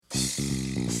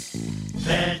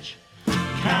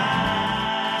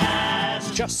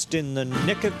just in the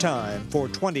nick of time for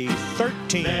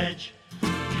 2013. VegCast.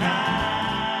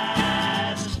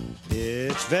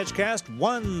 It's VegCast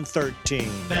 113.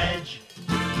 VegCast.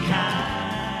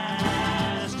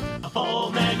 A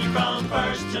full menu from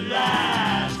first to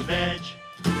last. VegCast.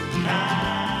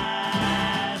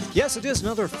 Yes, it is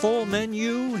another full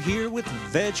menu here with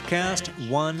VegCast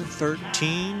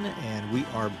 113, and we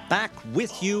are back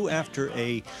with you after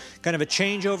a kind of a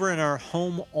changeover in our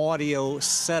home audio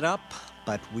setup,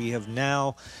 but we have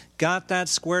now got that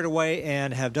squared away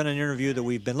and have done an interview that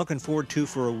we've been looking forward to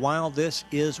for a while. This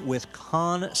is with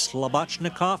Kon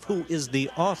Slobodchnikov, who is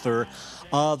the author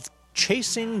of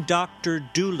Chasing Dr.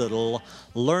 Dolittle,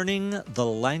 Learning the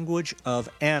Language of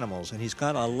Animals. And he's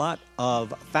got a lot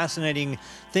of fascinating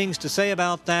things to say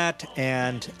about that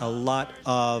and a lot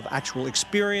of actual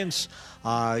experience.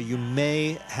 You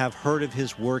may have heard of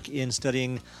his work in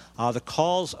studying the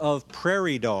calls of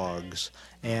prairie dogs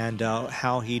and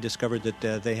how he discovered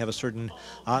that they have a certain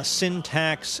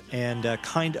syntax and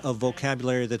kind of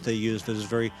vocabulary that they use that is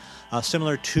very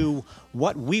similar to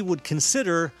what we would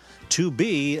consider to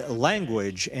be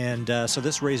language. And so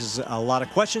this raises a lot of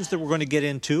questions that we're going to get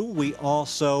into. We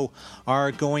also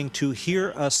are going to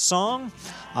hear a song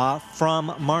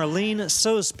from Marlene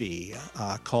Sosby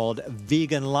called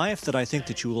Vegan Life that I think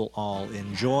that you will all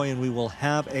enjoy. And we will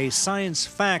have a science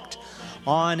fact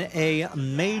on a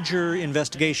major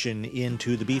investigation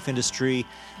into the beef industry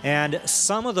and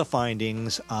some of the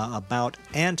findings about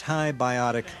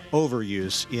antibiotic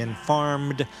overuse in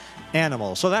farmed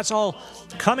animals. So that's all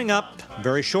coming up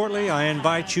very shortly. I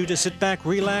invite you to sit back,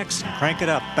 relax, and crank it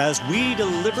up as we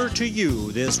deliver to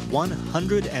you this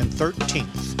 113th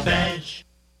VegCast.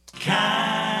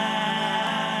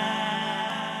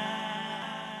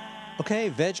 Okay,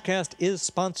 VegCast is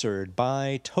sponsored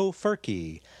by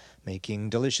Tofurky, making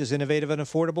delicious, innovative, and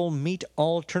affordable meat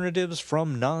alternatives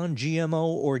from non-GMO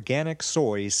organic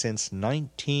soy since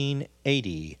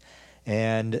 1980.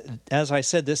 And as I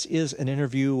said, this is an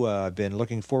interview I've been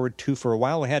looking forward to for a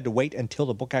while. I had to wait until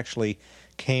the book actually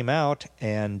came out,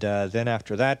 and then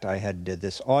after that I had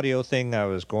this audio thing I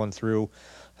was going through.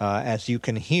 As you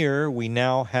can hear, we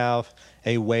now have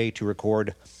a way to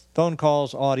record phone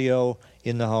calls, audio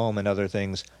in the home, and other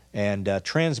things, and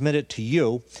transmit it to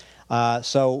you.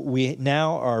 So we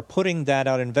now are putting that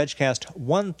out in VegCast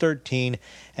 113,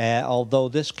 although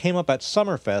this came up at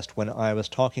Summerfest when I was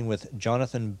talking with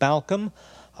Jonathan Balcom,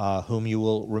 whom you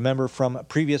will remember from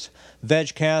previous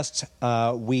VegCasts.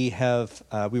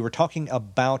 We were talking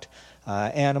about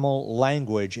animal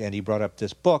language, and he brought up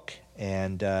this book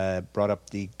and brought up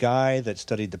the guy that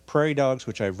studied the prairie dogs,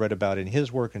 which I've read about in his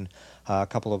work and a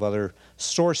couple of other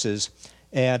sources.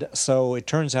 And so it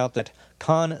turns out that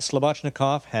Kon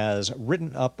Slobodchnikov has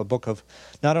written up a book of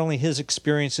not only his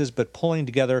experiences, but pulling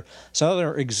together some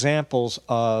other examples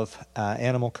of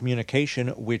animal communication,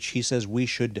 which he says we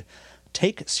should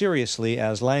take seriously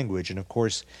as language. And of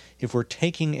course, if we're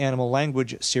taking animal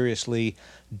language seriously,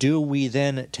 do we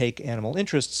then take animal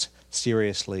interests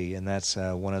seriously? And that's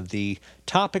one of the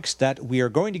topics that we are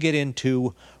going to get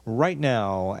into right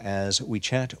now as we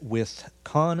chat with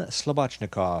Kon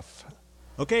Slobodchnikov.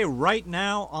 Okay, right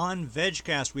now on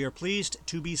VegCast, we are pleased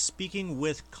to be speaking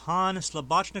with Kon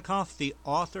Slobodchnikov, the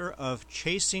author of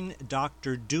Chasing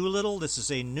Dr. Dolittle. This is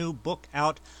a new book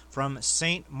out from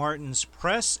St. Martin's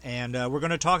Press, and we're going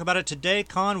to talk about it today.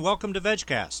 Kon, welcome to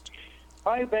VegCast.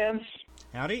 Hi, Vince.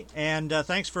 Howdy, and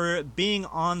thanks for being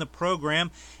on the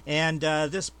program. And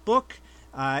this book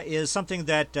is something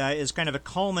that is kind of a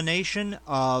culmination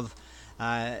of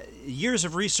years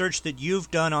of research that you've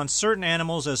done on certain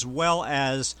animals, as well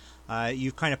as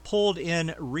you've kind of pulled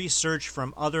in research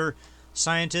from other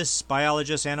scientists,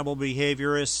 biologists, animal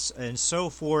behaviorists, and so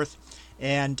forth.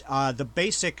 And the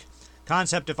basic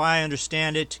concept, if I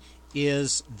understand it,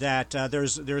 is that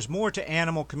there's more to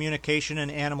animal communication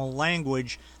and animal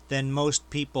language than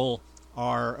most people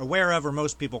are aware of or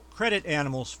most people credit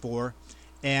animals for.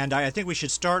 And I think we should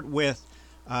start with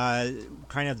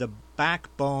kind of the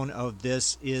backbone of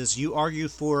this is you argue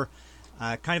for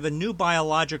kind of a new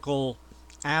biological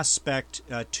aspect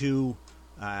to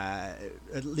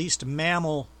at least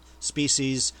mammal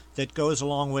species that goes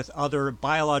along with other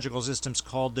biological systems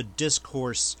called the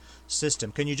discourse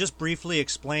system. Can you just briefly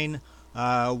explain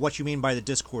what you mean by the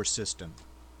discourse system?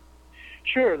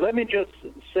 Sure. Let me just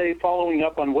say, following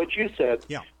up on what you said,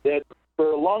 that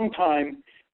for a long time,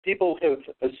 people have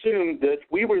assumed that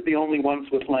we were the only ones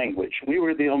with language. We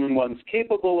were the only ones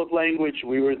capable of language.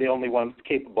 We were the only ones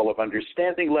capable of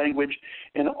understanding language.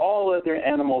 And all other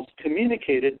animals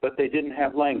communicated, but they didn't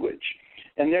have language.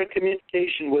 and their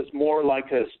communication was more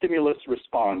like a stimulus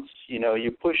response. You know,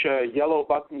 you push a yellow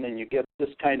button and you get this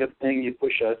kind of thing. You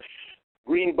push a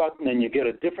green button and you get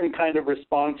a different kind of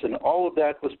response, and all of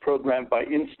that was programmed by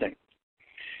instinct.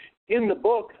 In the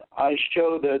book, I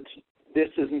show that this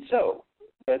isn't so,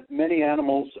 that many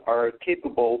animals are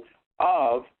capable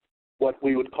of what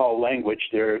we would call language.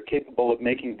 They're capable of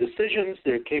making decisions.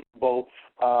 They're capable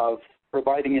of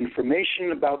providing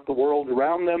information about the world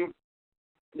around them.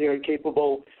 They're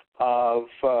capable of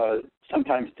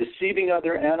sometimes deceiving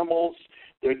other animals.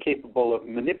 They're capable of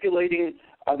manipulating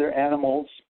other animals.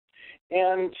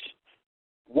 And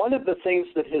one of the things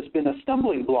that has been a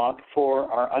stumbling block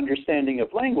for our understanding of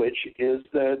language is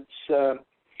that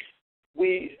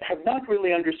we have not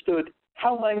really understood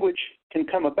how language can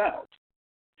come about.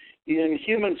 In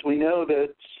humans, we know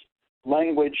that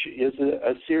language is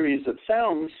a series of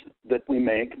sounds that we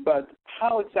make, but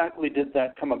how exactly did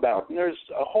that come about? And there's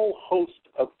a whole host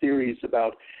of theories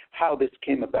about how this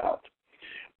came about.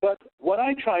 But what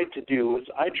I tried to do is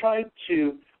I tried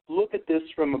to look at this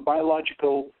from a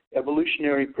biological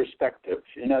evolutionary perspective.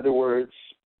 In other words,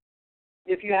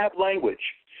 if you have language,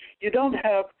 you don't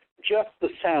have just the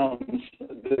sounds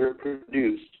that are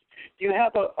produced. You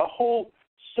have a whole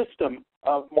system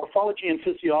of morphology and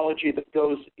physiology that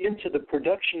goes into the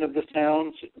production of the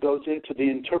sounds, goes into the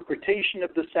interpretation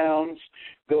of the sounds,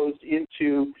 goes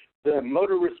into the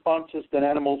motor responses that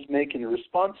animals make in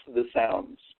response to the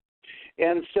sounds.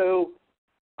 And so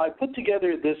I put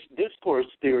together this discourse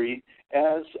theory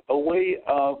as a way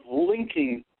of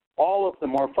linking all of the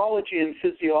morphology and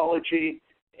physiology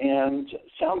and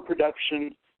sound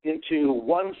production into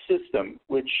one system,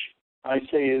 which I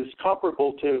say is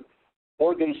comparable to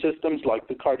organ systems like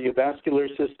the cardiovascular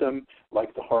system,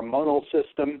 like the hormonal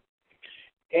system,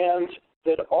 and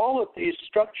that all of these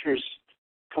structures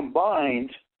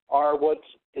combined are what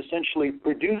essentially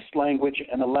produce language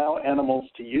and allow animals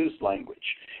to use language.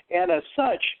 And as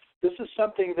such, this is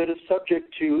something that is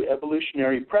subject to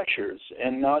evolutionary pressures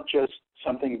and not just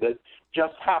something that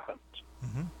just happened.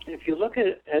 Mm-hmm. If you look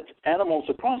at animals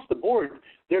across the board,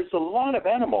 there's a lot of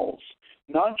animals,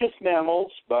 not just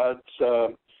mammals, but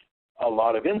a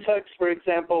lot of insects, for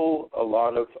example, a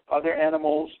lot of other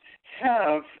animals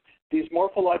have these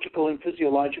morphological and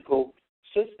physiological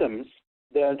systems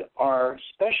that are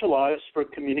specialized for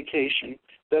communication,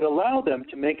 that allow them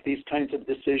to make these kinds of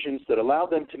decisions, that allow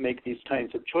them to make these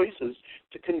kinds of choices,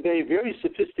 to convey very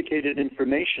sophisticated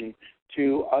information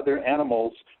to other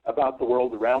animals about the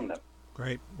world around them.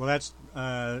 Great. Well,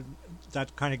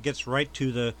 that kind of gets right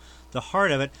to the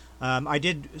heart of it. I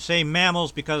did say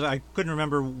mammals because I couldn't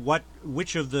remember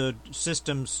which of the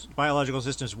systems, biological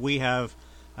systems we have,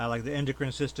 like the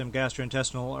endocrine system,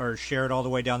 gastrointestinal, are shared all the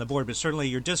way down the board. But certainly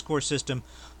your discourse system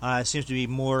seems to be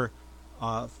more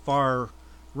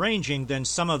far-ranging than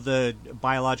some of the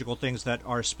biological things that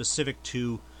are specific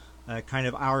to kind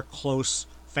of our close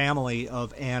family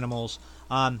of animals.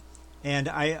 And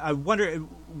I wonder,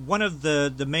 one of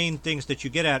the main things that you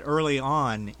get at early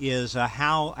on is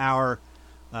how our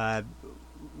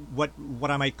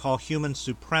what I might call human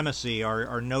supremacy,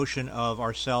 our notion of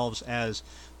ourselves as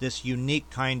this unique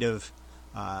kind of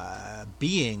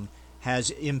being,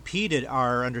 has impeded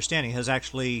our understanding, has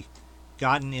actually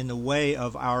gotten in the way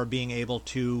of our being able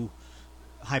to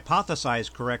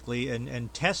hypothesize correctly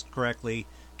and test correctly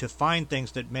to find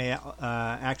things that may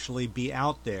actually be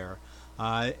out there.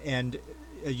 And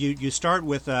you start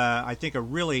with, I think, a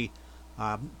really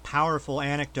powerful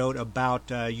anecdote about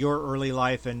your early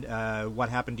life and what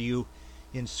happened to you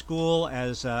in school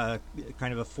as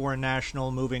kind of a foreign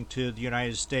national moving to the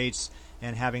United States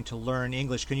and having to learn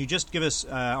English. Can you just give us,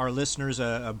 our listeners,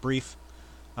 a brief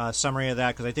summary of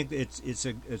that? Because I think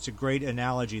it's a great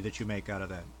analogy that you make out of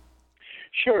that.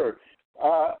 Sure.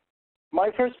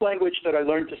 My first language that I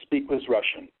learned to speak was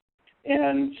Russian.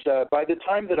 And by the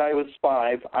time that I was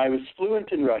 5, I was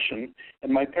fluent in Russian,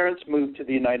 and my parents moved to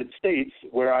the United States,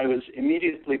 where I was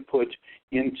immediately put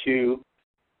into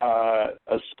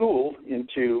a school,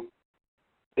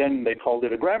 then they called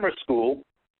it a grammar school,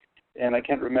 and I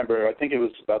can't remember, I think it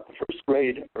was about the first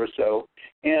grade or so,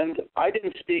 and I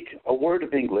didn't speak a word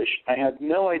of English. I had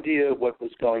no idea what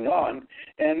was going on,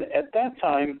 and at that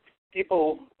time,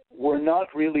 people were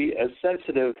not really as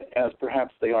sensitive as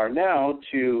perhaps they are now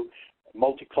to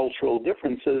multicultural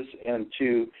differences and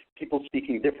to people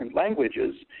speaking different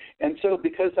languages. And so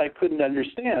because I couldn't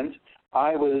understand,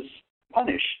 I was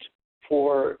punished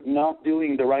for not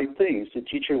doing the right things. The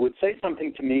teacher would say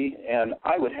something to me, and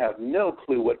I would have no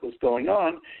clue what was going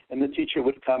on, and the teacher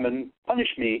would come and punish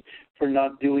me for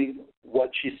not doing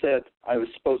what she said I was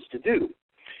supposed to do.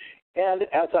 And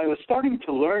as I was starting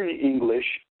to learn English,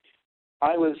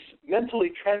 I was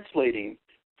mentally translating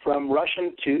from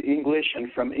Russian to English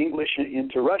and from English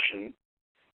into Russian.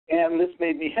 And this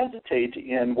made me hesitate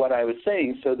in what I was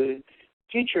saying. So the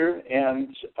teacher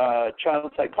and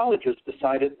child psychologist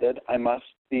decided that I must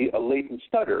be a latent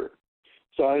stutterer.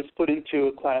 So I was put into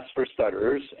a class for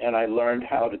stutterers, and I learned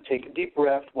how to take a deep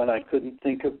breath when I couldn't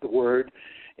think of the word,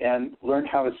 and learned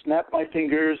how to snap my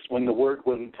fingers when the word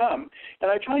wouldn't come.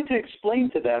 And I tried to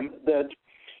explain to them that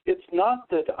it's not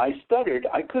that I stuttered.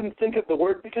 I couldn't think of the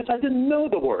word because I didn't know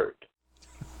the word.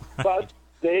 Right. But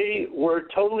they were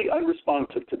totally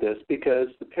unresponsive to this because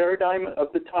the paradigm of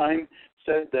the time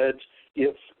said that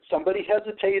if somebody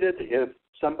hesitated, if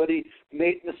somebody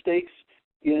made mistakes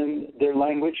in their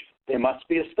language, they must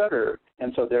be a stutterer.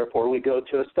 And so therefore we go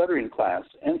to a stuttering class.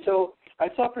 And so I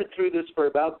suffered through this for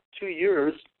about 2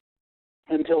 years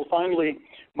until finally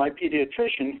my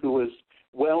pediatrician, who was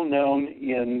well known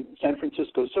in San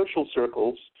Francisco social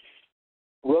circles,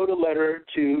 wrote a letter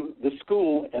to the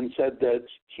school and said that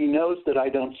he knows that I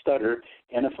don't stutter,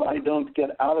 and if I don't get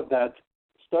out of that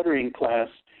stuttering class,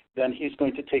 then he's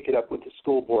going to take it up with the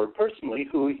school board personally,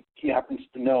 who he happens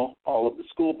to know all of the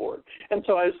school board. And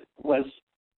so I was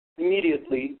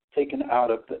immediately taken out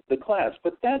of the class.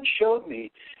 But that showed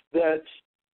me that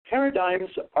paradigms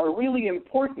are really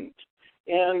important,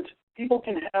 and people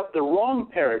can have the wrong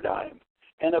paradigm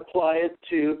and apply it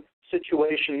to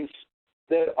situations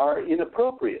that are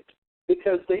inappropriate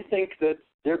because they think that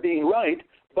they're being right,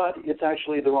 but it's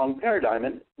actually the wrong paradigm.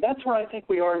 And that's where I think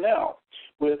we are now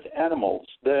with animals,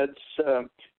 that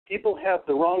people have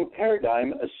the wrong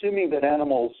paradigm, assuming that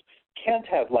animals can't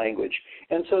have language.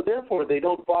 And so therefore they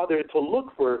don't bother to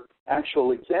look for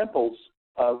actual examples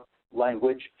of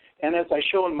language. And as I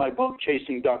show in my book,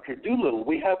 Chasing Dr. Dolittle,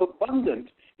 we have abundant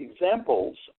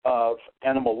examples of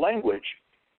animal language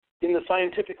in the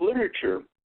scientific literature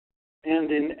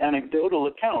and in anecdotal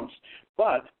accounts,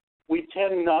 but we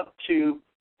tend not to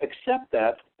accept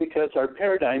that because our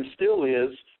paradigm still is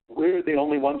we're the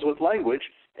only ones with language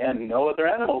and no other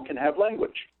animal can have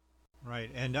language. Right,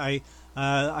 and I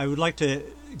would like to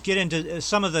get into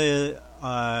some of the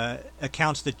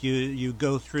accounts that you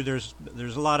go through. There's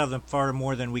a lot of them, far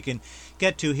more than we can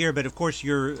get to here, but of course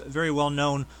you're very well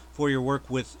known for your work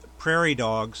with prairie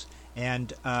dogs,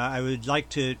 and I would like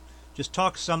to just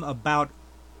talk some about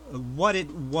what it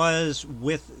was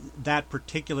with that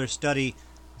particular study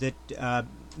that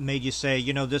made you say,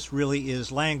 this really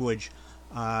is language.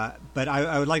 But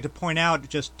I would like to point out,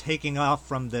 just taking off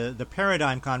from the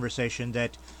paradigm conversation,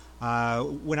 that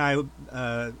when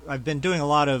I've been doing a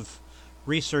lot of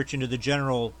research into the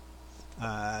general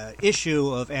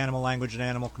issue of animal language and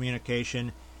animal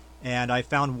communication, and I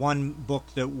found one book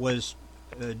that was,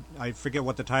 I forget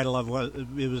what the title of was.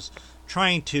 It was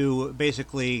trying to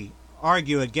basically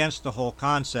argue against the whole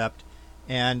concept,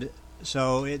 and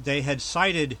so they had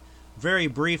cited very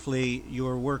briefly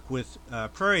your work with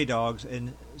prairie dogs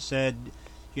and said,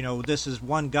 this is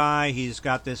one guy, he's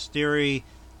got this theory,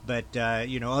 but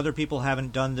other people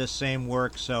haven't done this same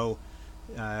work, so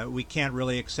we can't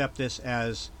really accept this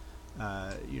as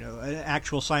an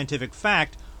actual scientific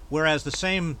fact, whereas the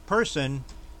same person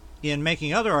in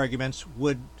making other arguments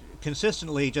would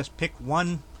consistently just pick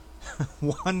one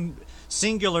one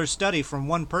singular study from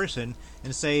one person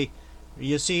and say,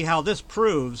 you see how this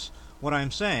proves what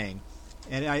I'm saying.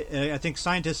 And I think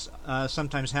scientists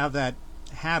sometimes have that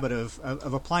habit of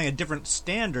applying a different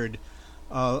standard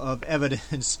of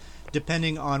evidence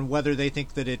depending on whether they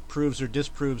think that it proves or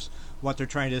disproves what they're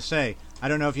trying to say. I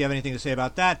don't know if you have anything to say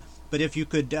about that, but if you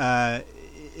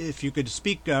could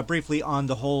speak briefly on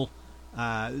the whole,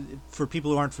 for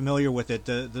people who aren't familiar with it,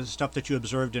 the stuff that you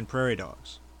observed in prairie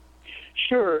dogs.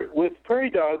 Sure. With prairie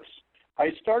dogs,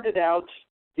 I started out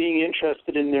being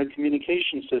interested in their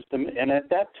communication system, and at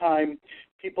that time,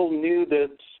 people knew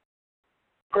that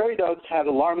prairie dogs had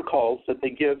alarm calls that they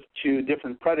give to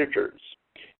different predators.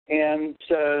 And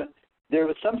there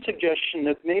was some suggestion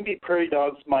that maybe prairie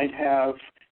dogs might have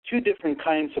two different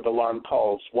kinds of alarm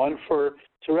calls, one for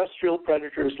terrestrial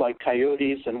predators like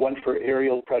coyotes and one for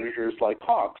aerial predators like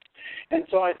hawks. And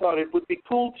so I thought it would be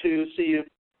cool to see if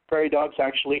prairie dogs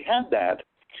actually had that.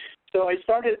 So I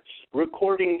started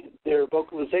recording their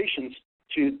vocalizations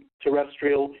to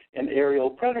terrestrial and aerial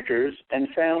predators and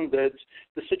found that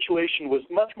the situation was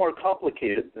much more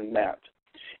complicated than that.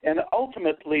 And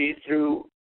ultimately, through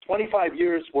 25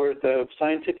 years worth of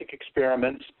scientific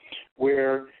experiments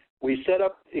where we set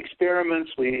up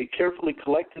experiments, we carefully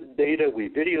collected data, we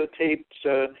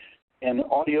videotaped and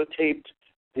audio taped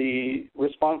the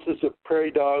responses of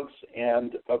prairie dogs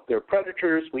and of their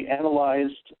predators. We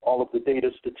analyzed all of the data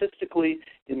statistically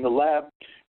in the lab.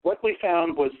 What we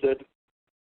found was that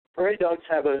prairie dogs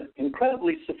have an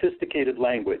incredibly sophisticated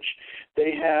language.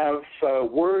 They have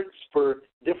words for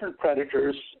different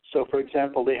predators. So, for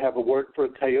example, they have a word for a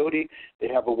coyote, they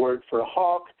have a word for a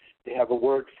hawk, they have a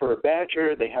word for a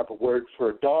badger, they have a word for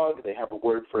a dog, they have a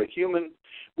word for a human.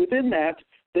 Within that,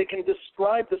 they can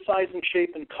describe the size and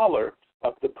shape and color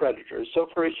of the predators. So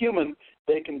for a human,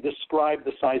 they can describe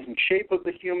the size and shape of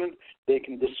the human. They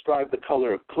can describe the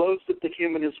color of clothes that the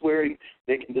human is wearing.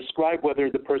 They can describe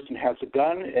whether the person has a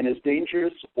gun and is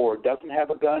dangerous or doesn't have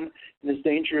a gun and is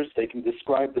dangerous. They can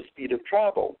describe the speed of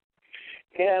travel.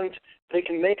 And they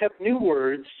can make up new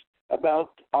words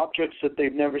about objects that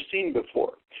they've never seen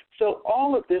before. So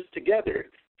all of this together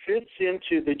fits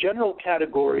into the general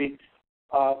category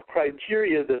of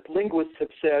criteria that linguists have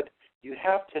said you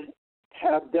have to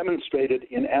have demonstrated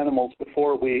in animals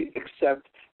before we accept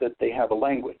that they have a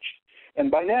language.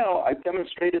 And by now, I've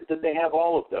demonstrated that they have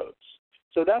all of those.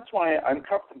 So that's why I'm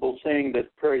comfortable saying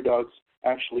that prairie dogs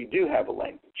actually do have a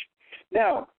language.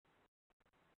 Now,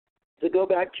 to go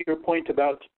back to your point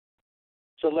about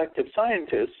selective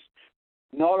scientists,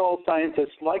 not all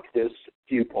scientists like this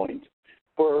viewpoint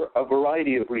for a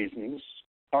variety of reasons,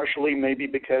 partially maybe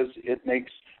because it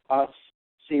makes us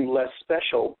seem less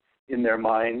special in their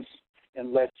minds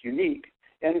and less unique.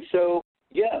 And so,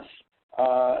 yes,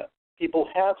 people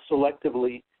have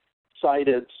selectively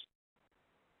cited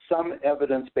some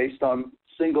evidence based on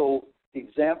single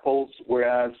examples,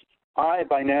 whereas I,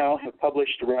 by now, have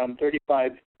published around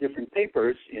 35 different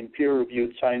papers in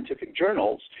peer-reviewed scientific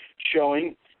journals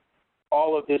showing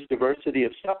all of this diversity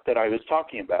of stuff that I was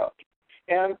talking about.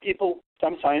 And people,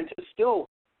 some scientists still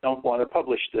don't want to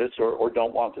publish this or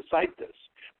don't want to cite this.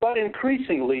 But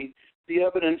increasingly, the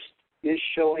evidence is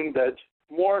showing that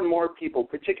more and more people,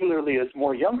 particularly as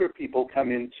more younger people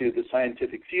come into the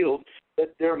scientific field,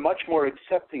 that they're much more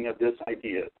accepting of this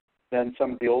idea than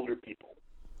some of the older people.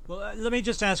 Well, let me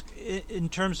just ask, in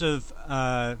terms of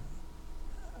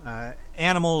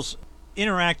animals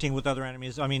interacting with other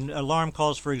animals, I mean, alarm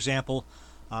calls, for example,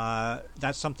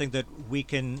 that's something that we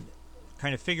can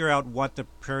kind of figure out what the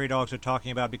prairie dogs are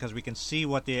talking about because we can see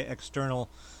what the external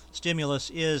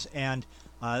stimulus is, and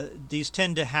these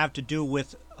tend to have to do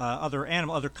with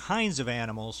other kinds of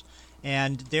animals,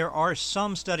 and there are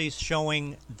some studies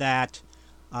showing that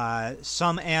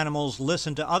some animals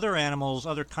listen to other animals,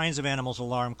 other kinds of animals'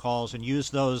 alarm calls, and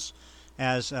use those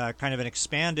as kind of an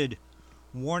expanded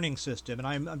warning system. And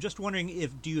I'm just wondering,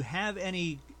 do you have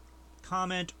any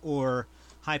comment or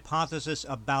hypothesis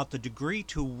about the degree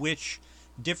to which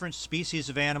different species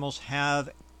of animals have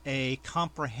a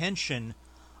comprehension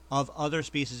of other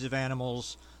species of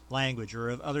animals' language or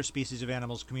of other species of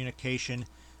animals' communication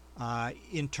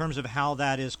in terms of how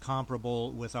that is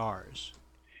comparable with ours?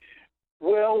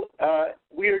 Well,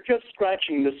 we are just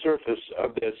scratching the surface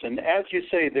of this. And as you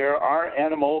say, there are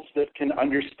animals that can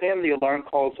understand the alarm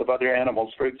calls of other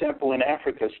animals. For example, in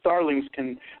Africa, starlings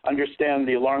can understand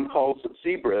the alarm calls of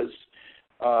zebras.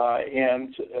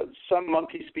 And some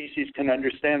monkey species can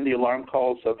understand the alarm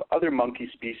calls of other monkey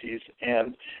species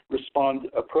and respond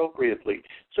appropriately.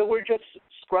 So we're just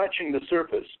scratching the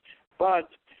surface. But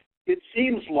it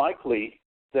seems likely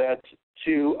that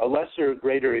to a lesser or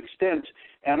greater extent,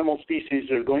 animal species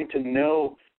are going to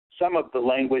know some of the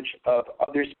language of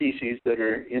other species that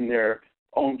are in their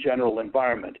own general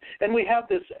environment. And we have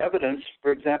this evidence,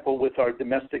 for example, with our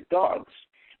domestic dogs.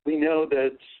 We know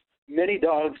that many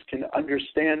dogs can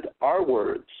understand our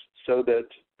words, so that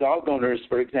dog owners,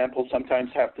 for example, sometimes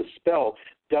have to spell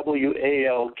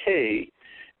W-A-L-K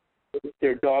if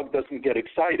their dog doesn't get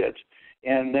excited.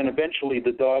 And then eventually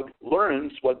the dog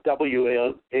learns what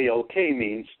W-A-L-K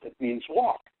means. That means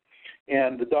walk.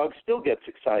 And the dog still gets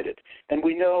excited. And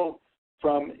we know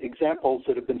from examples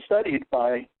that have been studied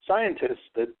by scientists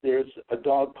that there's a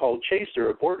dog called Chaser,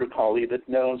 a border collie, that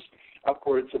knows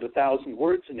upwards of 1,000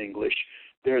 words in English.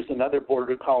 There's another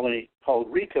border collie called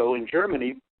Rico in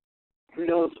Germany who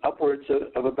knows upwards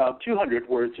of about 200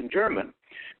 words in German.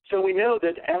 So we know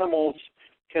that animals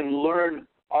can learn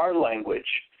our language.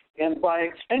 And by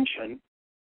extension,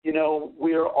 you know,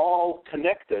 we are all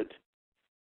connected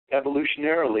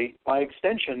evolutionarily. By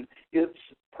extension, it's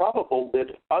probable that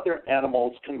other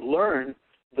animals can learn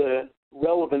the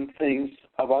relevant things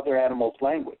of other animals'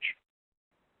 language.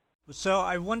 So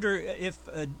I wonder if,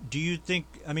 do you think,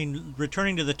 I mean,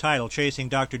 returning to the title, Chasing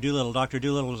Dr. Dolittle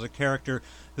was a character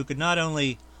who could not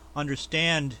only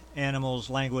understand animals'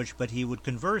 language, but he would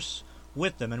converse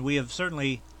with them. And we have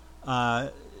certainly,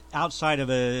 outside of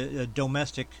a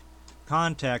domestic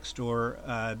context, or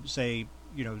say,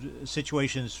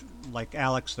 situations like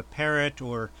Alex the parrot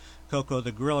or Coco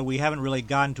the gorilla, we haven't really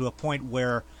gotten to a point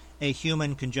where a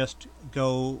human can just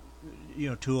go,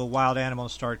 to a wild animal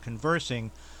and start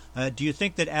conversing. Do you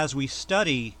think that as we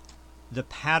study the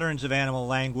patterns of animal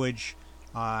language,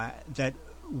 that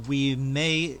we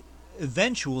may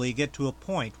eventually get to a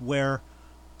point where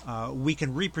we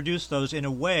can reproduce those in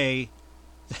a way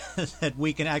that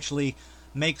we can actually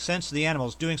make sense of the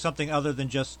animals, doing something other than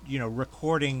just,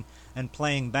 recording and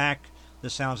playing back the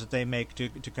sounds that they make to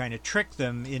kind of trick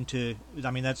them into,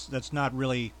 that's not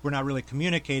really, we're not really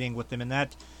communicating with them in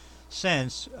that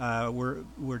sense.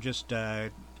 We're just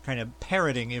kind of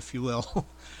parroting, if you will.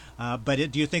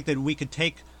 But do you think that we could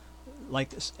take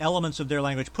like elements of their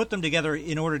language, put them together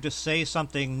in order to say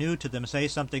something new to them, say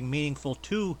something meaningful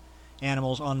to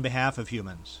animals on behalf of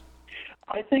humans?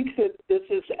 I think that this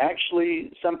is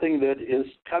actually something that is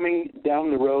coming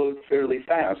down the road fairly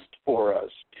fast for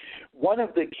us. One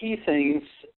of the key things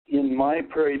in my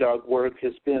prairie dog work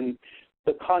has been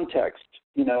the context.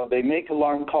 They make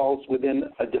alarm calls within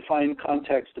a defined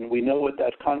context, and we know what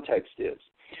that context is.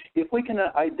 If we can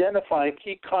identify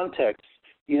key contexts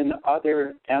in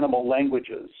other animal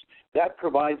languages, that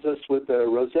provides us with a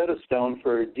Rosetta Stone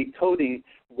for decoding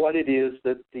what it is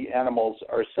that the animals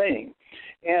are saying.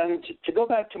 And to go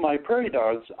back to my prairie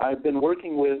dogs, I've been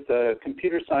working with a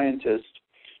computer scientist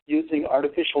using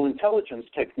artificial intelligence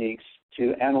techniques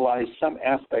to analyze some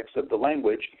aspects of the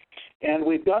language. And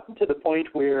we've gotten to the point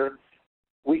where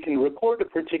we can record a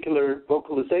particular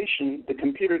vocalization, the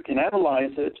computer can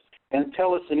analyze it, and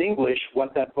tell us in English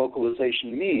what that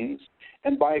vocalization means.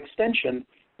 And by extension,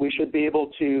 we should be able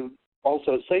to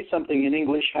also say something in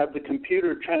English, have the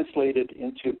computer translate it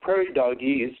into prairie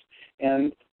dogese,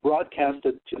 and broadcast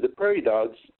it to the prairie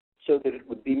dogs so that it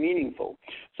would be meaningful.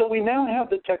 So we now have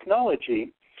the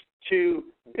technology to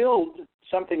build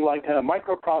something like a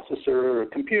microprocessor or a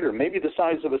computer, maybe the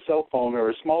size of a cell phone or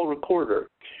a small recorder,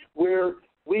 where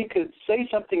we could say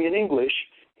something in English,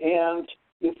 and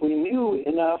if we knew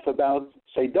enough about,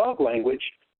 say, dog language,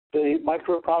 the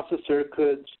microprocessor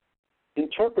could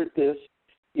interpret this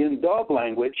in dog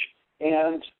language,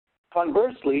 and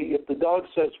conversely, if the dog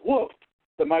says woof,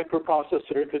 the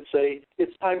microprocessor could say,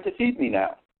 it's time to feed me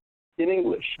now, in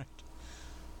English.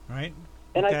 Right.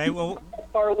 And okay, I think we're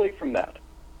far away from that.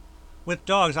 With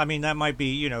dogs, that might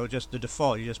be, just the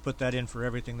default. You just put that in for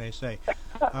everything they say.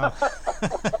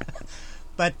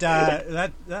 But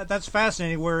that's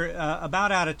fascinating. We're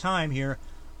about out of time here.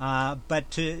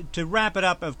 But to wrap it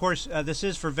up, of course, this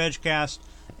is for VegCast,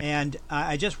 and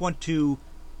I just want to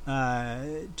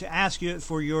ask you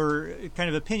for your kind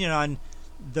of opinion on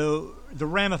the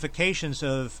ramifications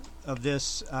of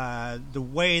this, the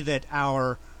way that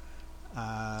our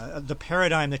the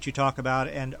paradigm that you talk about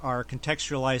and our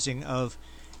contextualizing of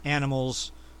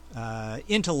animals'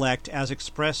 intellect as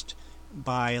expressed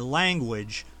by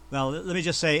language. Well, let me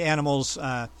just say animals,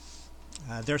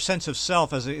 their sense of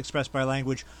self as expressed by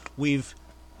language. We've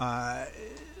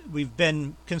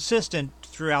been consistent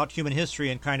throughout human history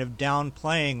in kind of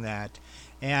downplaying that.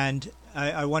 And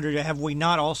I wondered, have we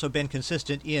not also been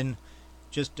consistent in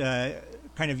just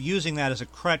kind of using that as a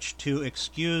crutch to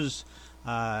excuse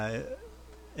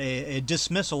a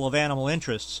dismissal of animal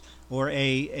interests, or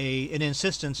an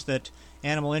insistence that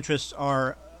animal interests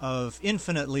are of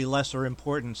infinitely lesser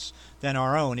importance than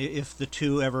our own if the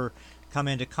two ever come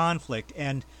into conflict?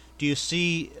 And do you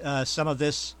see some of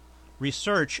this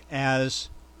research as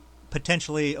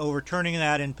potentially overturning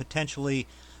that and potentially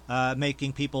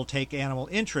making people take animal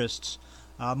interests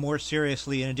more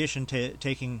seriously in addition to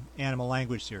taking animal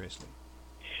language seriously?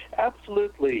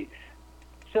 Absolutely.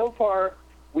 So far,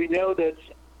 we know that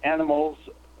animals,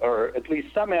 or at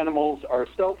least some animals, are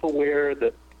self-aware,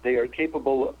 that they are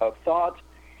capable of thought,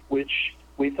 which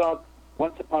we thought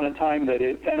once upon a time that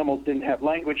if animals didn't have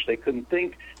language, they couldn't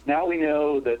think. Now we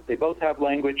know that they both have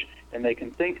language and they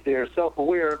can think. They're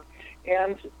self-aware.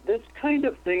 And this kind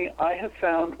of thing I have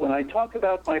found when I talk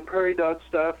about my prairie dog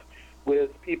stuff with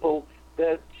people,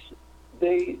 that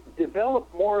they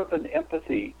develop more of an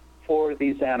empathy for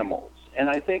these animals. And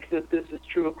I think that this is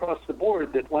true across the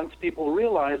board, that once people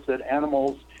realize that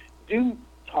animals do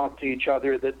talk to each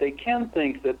other, that they can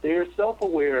think, that they're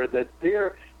self-aware, that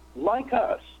they're like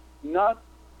us, not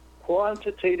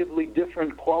quantitatively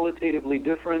different, qualitatively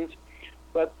different,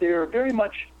 but they're very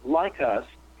much like us,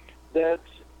 that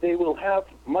they will have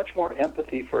much more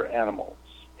empathy for animals.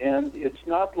 And it's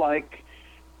not like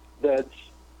that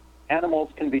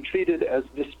animals can be treated as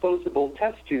disposable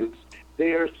test tubes.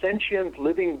 They are sentient,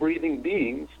 living, breathing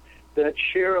beings that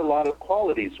share a lot of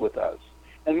qualities with us.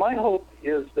 And my hope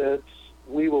is that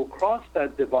we will cross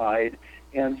that divide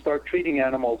and start treating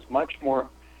animals much more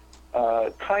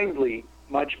kindly,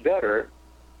 much better,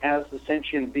 as the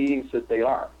sentient beings that they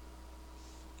are.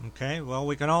 Okay, well,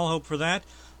 we can all hope for that.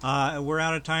 We're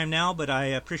out of time now, but I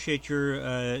appreciate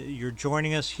your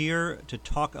joining us here to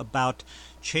talk about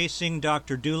Chasing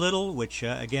Dr. Dolittle, which,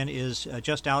 again, is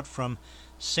just out from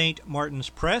St. Martin's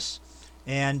Press.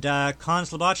 And Kon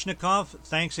Slobodchnikov,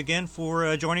 thanks again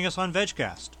for joining us on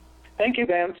VegCast. Thank you,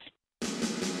 Vance.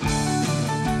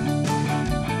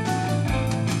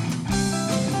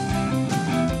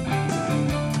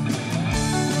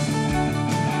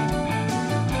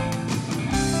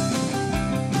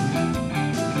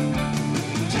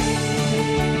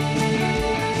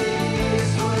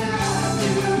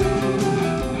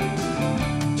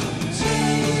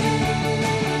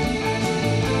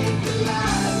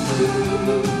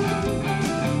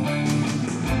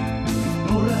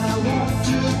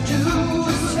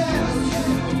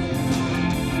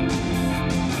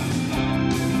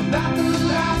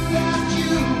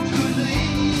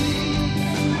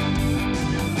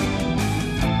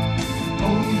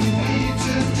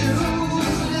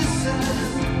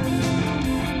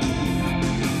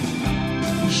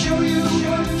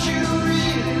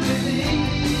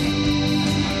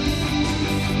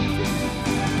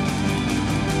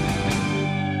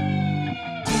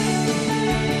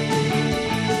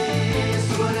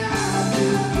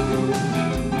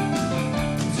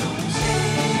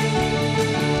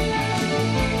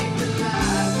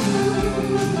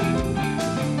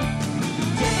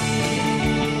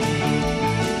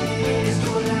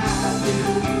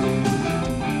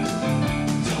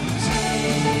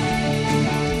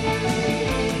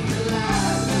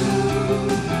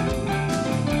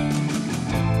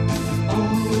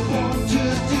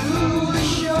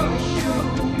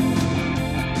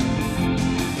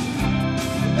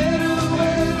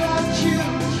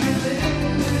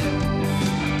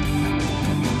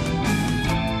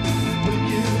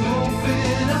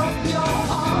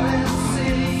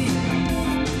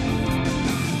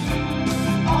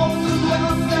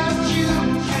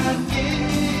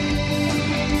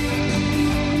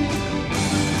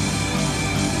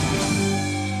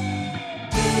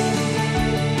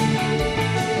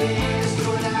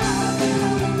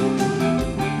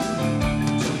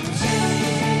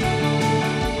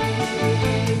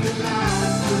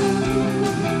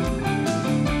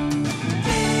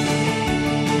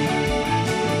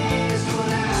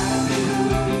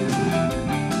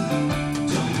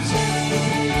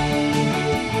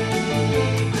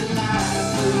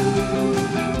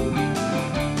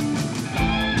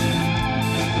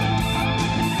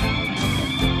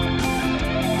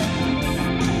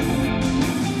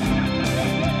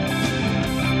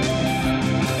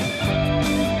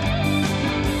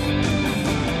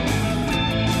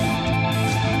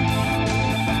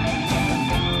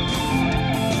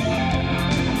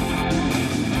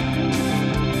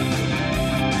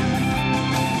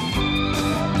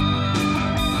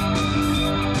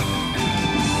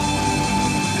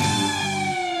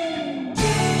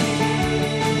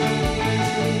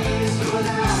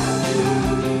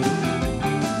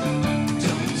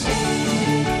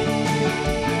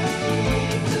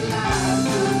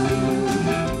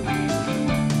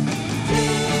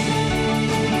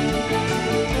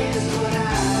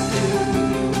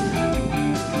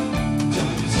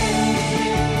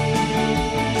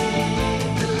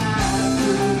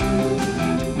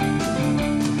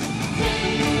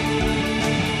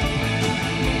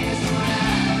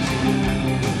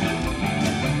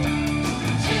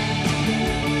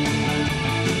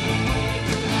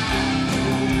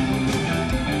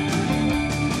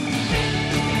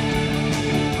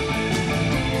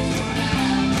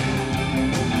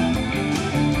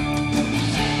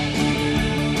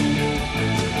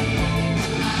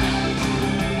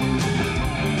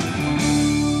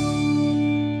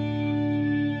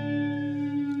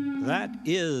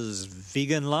 Is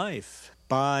Vegan Life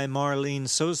by Marlene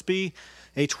Sosby,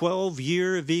 a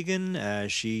 12-year vegan.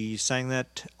 She sang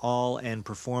that all and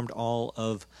performed all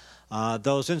of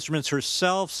those instruments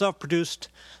herself, self-produced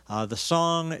the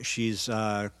song. She's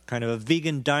kind of a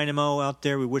vegan dynamo out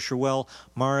there. We wish her well.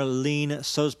 Marlene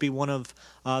Sosby, one of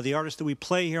the artists that we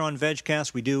play here on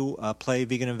VegCast. We do play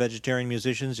vegan and vegetarian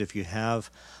musicians. If you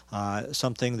have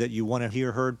something that you want to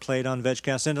hear heard played on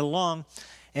VegCast, send it along.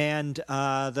 And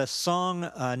the song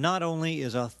not only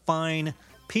is a fine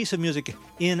piece of music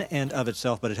in and of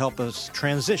itself, but it helped us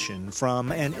transition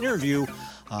from an interview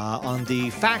on the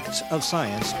facts of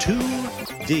science to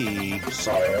the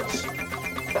science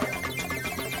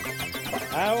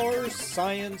fact. Our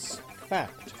science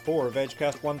fact for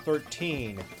VegCast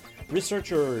 113.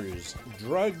 Researchers,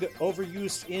 drug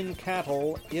overuse in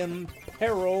cattle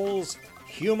imperils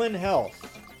human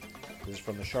health. This is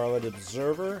from the Charlotte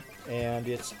Observer, and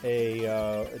it's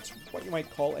what you might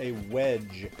call a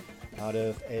wedge out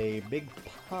of a big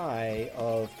pie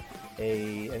of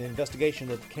an investigation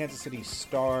that the Kansas City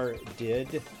Star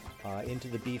did into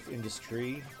the beef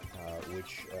industry,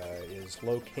 which is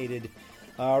located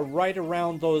right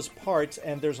around those parts,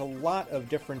 and there's a lot of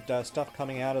different stuff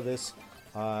coming out of this.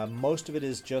 Most of it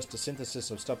is just a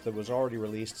synthesis of stuff that was already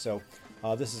released, so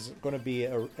this is going to be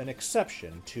an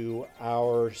exception to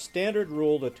our standard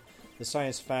rule that the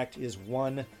science fact is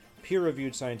one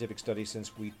peer-reviewed scientific study.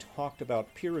 Since we talked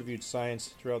about peer-reviewed science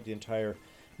throughout the entire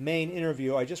main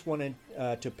interview, I just wanted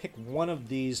to pick one of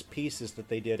these pieces that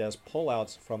they did as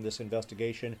pullouts from this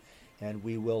investigation, and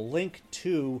we will link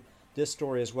to this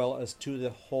story as well as to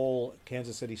the whole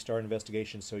Kansas City Star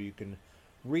investigation so you can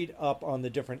read up on the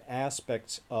different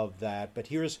aspects of that. But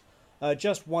here's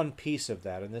just one piece of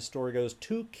that, and this story goes,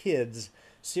 2 kids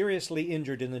seriously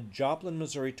injured in the Joplin,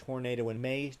 Missouri tornado in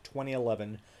May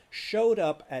 2011 showed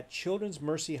up at Children's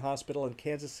Mercy Hospital in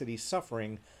Kansas City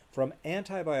suffering from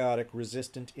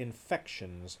antibiotic-resistant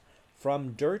infections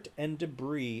from dirt and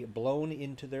debris blown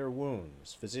into their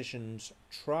wounds. Physicians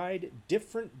tried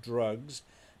different drugs,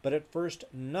 but at first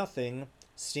nothing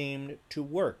seemed to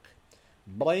work.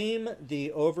 Blame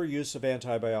the overuse of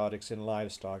antibiotics in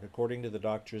livestock, according to the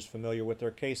doctors familiar with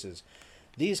their cases.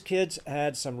 These kids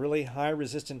had some really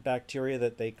high-resistant bacteria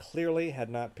that they clearly had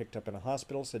not picked up in a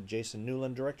hospital, said Jason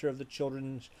Newland, director of the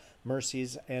Children's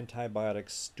Mercy's Antibiotic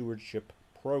Stewardship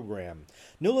Program.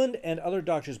 Newland and other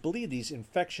doctors believe these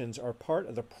infections are part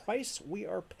of the price we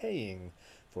are paying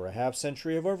for a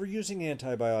half-century of overusing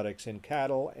antibiotics in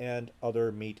cattle and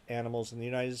other meat animals in the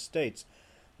United States.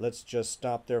 Let's just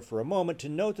stop there for a moment to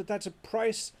note that that's a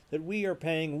price that we are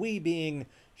paying, we being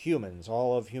humans,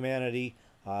 all of humanity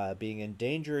being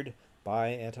endangered by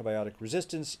antibiotic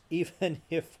resistance, even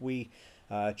if we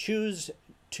choose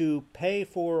to pay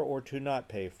for or to not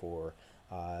pay for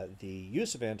the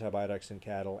use of antibiotics in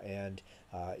cattle and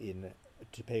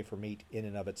to pay for meat in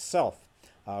and of itself.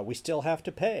 We still have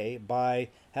to pay by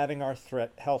having our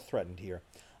health threatened here.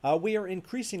 We are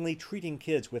increasingly treating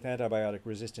kids with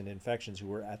antibiotic-resistant infections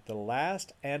who are at the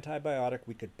last antibiotic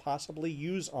we could possibly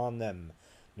use on them,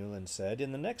 Newland said.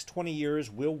 In the next 20 years,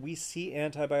 will we see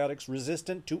antibiotics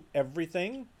resistant to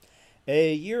everything?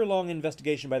 A year-long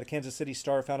investigation by the Kansas City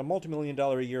Star found a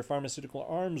multi-million-dollar-a-year pharmaceutical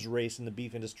arms race in the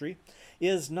beef industry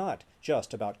is not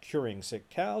just about curing sick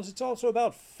cows. It's also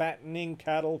about fattening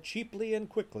cattle cheaply and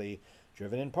quickly,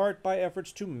 driven in part by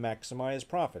efforts to maximize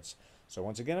profits. So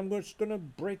once again, I'm just going to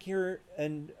break here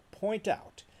and point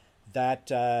out that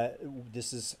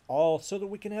this is all so that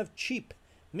we can have cheap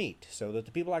meat, so that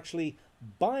the people actually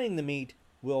buying the meat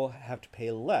will have to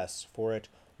pay less for it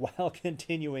while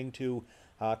continuing to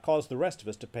cause the rest of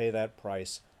us to pay that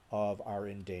price of our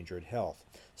endangered health.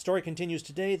 The story continues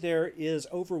today. There is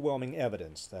overwhelming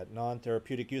evidence that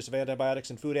non-therapeutic use of antibiotics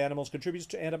in food animals contributes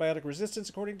to antibiotic resistance,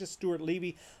 according to Stuart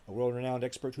Levy, a world-renowned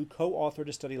expert who co-authored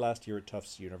a study last year at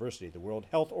Tufts University. The World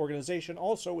Health Organization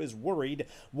also is worried,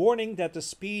 warning that the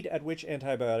speed at which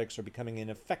antibiotics are becoming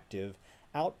ineffective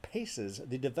outpaces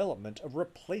the development of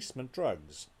replacement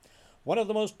drugs. One of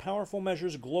the most powerful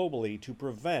measures globally to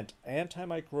prevent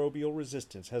antimicrobial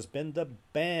resistance has been the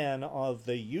ban of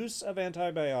the use of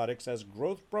antibiotics as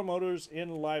growth promoters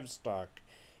in livestock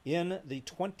in the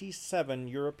 27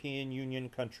 European Union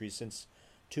countries since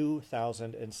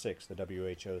 2006, the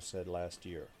WHO said last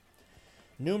year.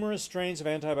 Numerous strains of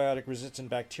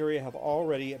antibiotic-resistant bacteria have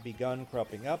already begun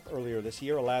cropping up. Earlier this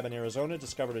year, a lab in Arizona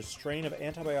discovered a strain of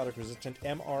antibiotic-resistant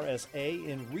MRSA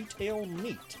in retail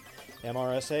meat.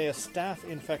 MRSA, a staph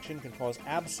infection, can cause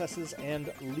abscesses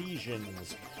and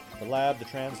lesions. The lab, the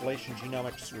Translation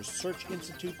Genomics Research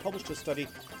Institute, published a study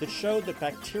that showed that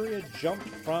bacteria jumped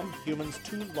from humans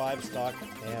to livestock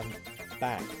and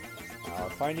back.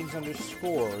 Our findings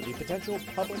underscore the potential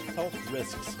public health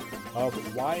risks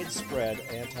of widespread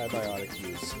antibiotic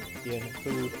use in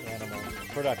food animal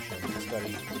production, the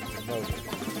study noted.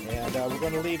 And we're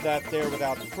going to leave that there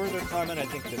without further comment. I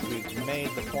think that we've made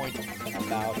the point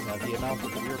about the amount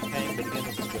that we're paying, but again,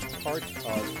 this is just part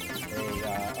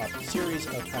of a series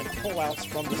of kind of pullouts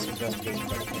from this investigation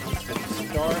by the Kansas City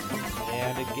Star.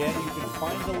 And again, you can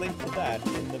find the link to that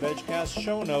in the VegCast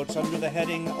show notes under the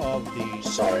heading of the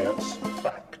Science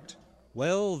Fact.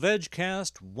 Well,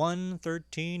 VegCast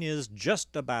 113 is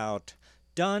just about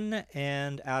done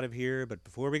and out of here. But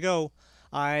before we go,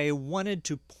 I wanted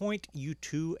to point you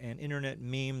to an internet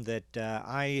meme that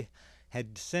I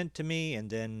had sent to me, and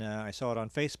then I saw it on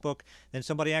Facebook. Then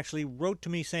somebody actually wrote to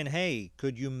me saying, hey,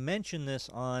 could you mention this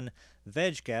on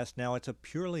VegCast? Now, it's a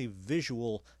purely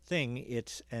visual thing.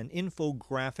 It's an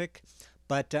infographic,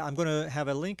 but I'm going to have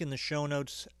a link in the show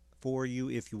notes for you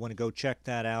if you want to go check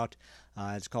that out.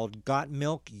 It's called Got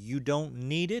Milk, You Don't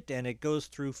Need It, and it goes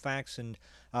through facts and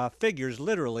figures,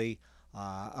 literally,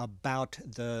 about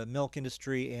the milk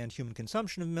industry and human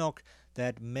consumption of milk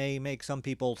that may make some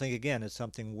people think, again, it's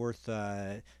something worth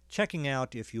checking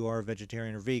out if you are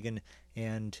vegetarian or vegan,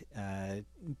 and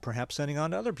perhaps sending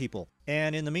on to other people.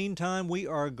 And in the meantime, we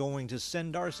are going to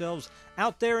send ourselves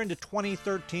out there into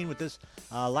 2013 with this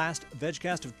last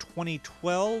VegCast of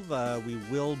 2012. We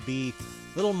will be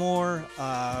a little more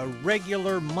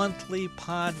regular monthly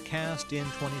podcast in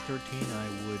 2013, I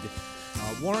would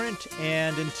warrant.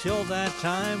 And until that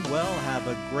time, well, have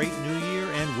a great new year,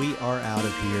 and we are out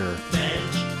of here.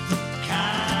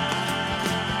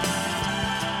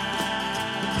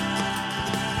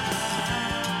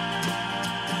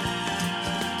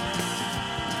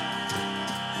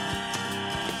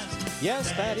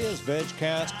 Yes, that is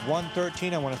VegCast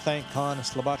 113. I want to thank Kon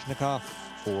Slobodchnikov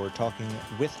for talking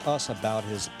with us about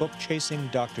his book, Chasing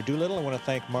Dr. Dolittle. I want to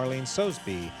thank Marlene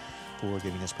Sosby for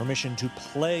giving us permission to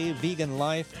play Vegan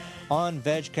Life on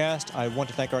VegCast. I want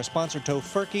to thank our sponsor,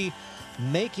 Tofurky,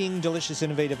 making delicious,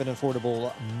 innovative, and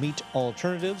affordable meat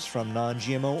alternatives from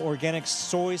non-GMO organic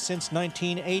soy since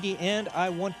 1980. And I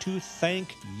want to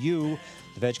thank you,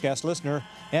 the VegCast listener,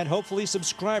 and hopefully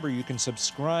subscriber. You can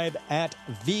subscribe at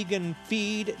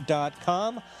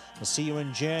veganfeed.com. We'll see you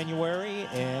in January,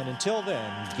 and until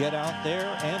then, get out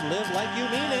there and live like you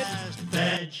mean it.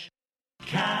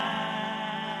 VegCast.